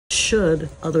should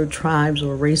other tribes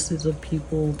or races of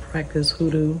people practice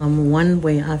hoodoo? One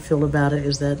way I feel about it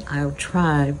is that our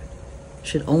tribe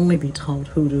should only be taught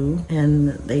hoodoo,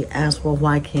 and they ask, well,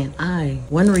 why can't I?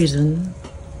 One reason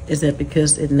is that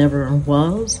because it never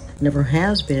was, never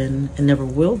has been, and never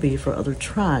will be for other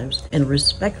tribes. And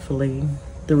respectfully,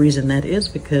 the reason that is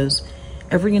because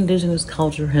every indigenous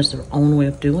culture has their own way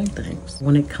of doing things.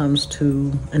 When it comes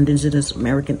to indigenous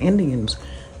American Indians,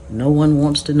 no one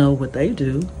wants to know what they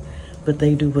do, but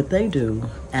they do what they do.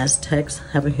 Aztecs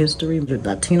have a history. The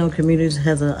Latino communities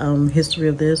has a history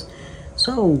of this.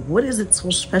 So what is it so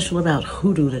special about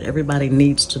hoodoo that everybody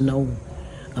needs to know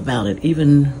about it?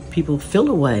 Even people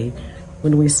feel away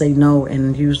when we say no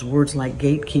and use words like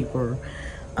gatekeeper,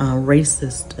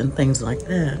 racist, and things like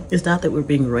that. It's not that we're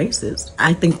being racist.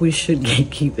 I think we should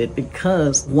gatekeep it,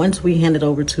 because once we hand it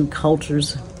over to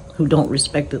cultures who don't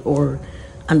respect it or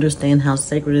understand how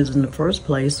sacred it is in the first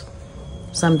place,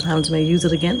 sometimes may use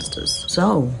it against us.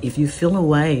 So if you feel a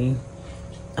way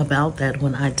about that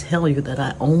when I tell you that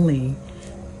I only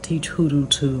teach hoodoo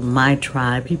to my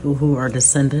tribe, people who are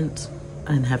descendants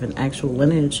and have an actual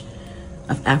lineage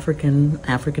of African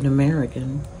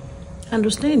American, I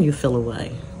understand you feel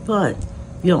away, but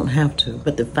you don't have to.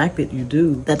 But the fact that you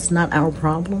do, that's not our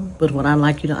problem. But what I'd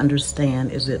like you to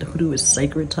understand is that hoodoo is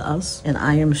sacred to us. And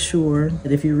I am sure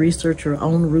that if you research your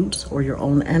own roots or your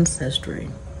own ancestry,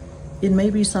 it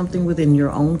may be something within your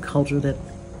own culture that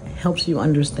helps you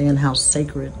understand how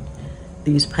sacred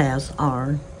these paths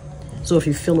are. So if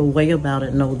you feel a way about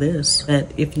it, know this,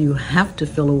 that if you have to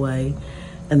feel a way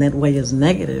and that way is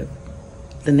negative,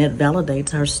 then that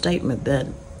validates our statement that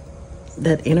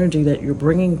that energy that you're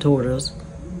bringing toward us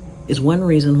is one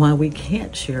reason why we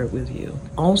can't share it with you.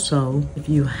 Also, if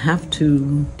you have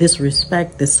to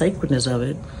disrespect the sacredness of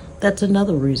it, that's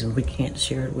another reason we can't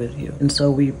share it with you. And so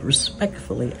we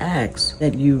respectfully ask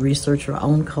that you research your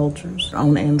own cultures, your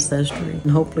own ancestry,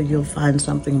 and hopefully you'll find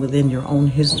something within your own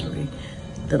history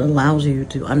that allows you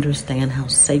to understand how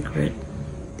sacred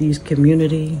these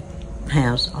community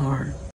paths are.